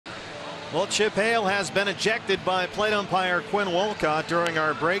Well, Chip Hale has been ejected by plate umpire Quinn Wolcott during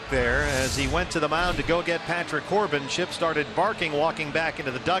our break there as he went to the mound to go get Patrick Corbin. Chip started barking, walking back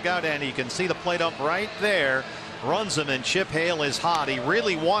into the dugout, and you can see the plate ump right there runs him, and Chip Hale is hot. He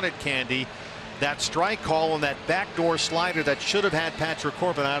really wanted, Candy, that strike call and that backdoor slider that should have had Patrick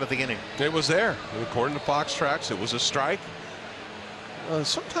Corbin out of the inning. It was there. According to Fox Tracks, it was a strike.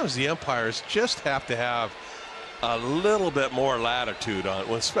 Sometimes the umpires just have to have a little bit more latitude on it,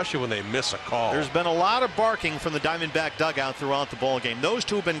 especially when they miss a call. There's been a lot of barking from the Diamondback dugout throughout the ball game. Those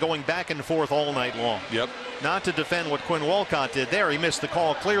two have been going back and forth all night long. Yep. Not to defend what Quinn Wolcott did there. He missed the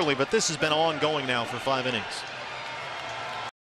call clearly, but this has been ongoing now for 5 innings.